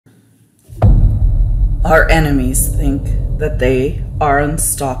Our enemies think that they are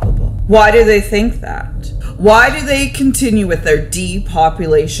unstoppable. Why do they think that? Why do they continue with their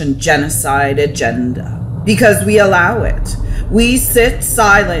depopulation genocide agenda? Because we allow it. We sit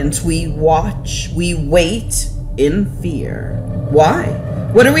silent, we watch, we wait in fear. Why?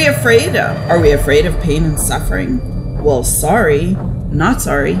 What are we afraid of? Are we afraid of pain and suffering? Well, sorry, not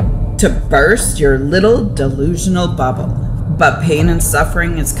sorry, to burst your little delusional bubble. But pain and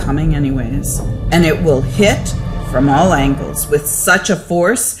suffering is coming anyways, and it will hit from all angles with such a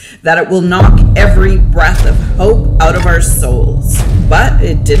force that it will knock every breath of hope out of our souls. But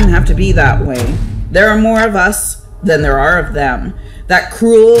it didn't have to be that way. There are more of us than there are of them, that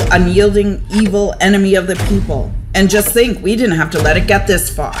cruel, unyielding, evil enemy of the people. And just think, we didn't have to let it get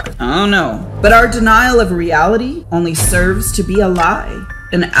this far. Oh no. But our denial of reality only serves to be a lie,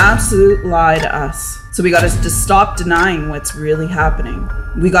 an absolute lie to us. So we got to stop denying what's really happening.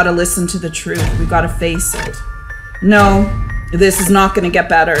 We got to listen to the truth. We got to face it. No, this is not going to get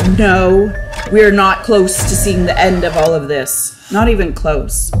better. No, we're not close to seeing the end of all of this. Not even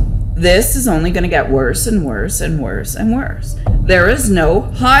close. This is only going to get worse and worse and worse and worse. There is no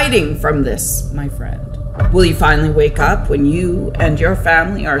hiding from this, my friend. Will you finally wake up when you and your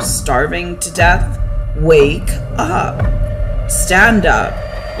family are starving to death? Wake up. Stand up.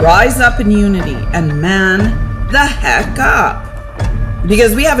 Rise up in unity and man the heck up.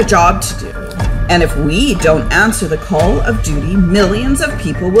 Because we have a job to do. And if we don't answer the call of duty, millions of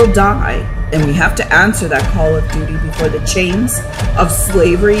people will die. And we have to answer that call of duty before the chains of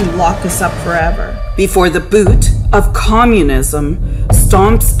slavery lock us up forever. Before the boot of communism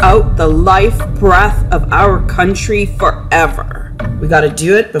stomps out the life breath of our country forever. We gotta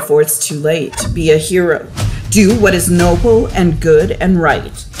do it before it's too late. Be a hero. Do what is noble and good and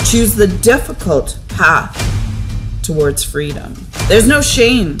right. Choose the difficult path towards freedom. There's no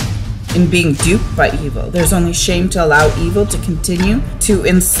shame in being duped by evil. There's only shame to allow evil to continue to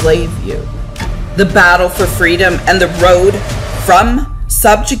enslave you. The battle for freedom and the road from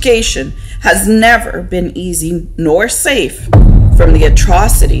subjugation has never been easy nor safe from the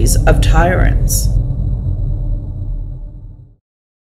atrocities of tyrants.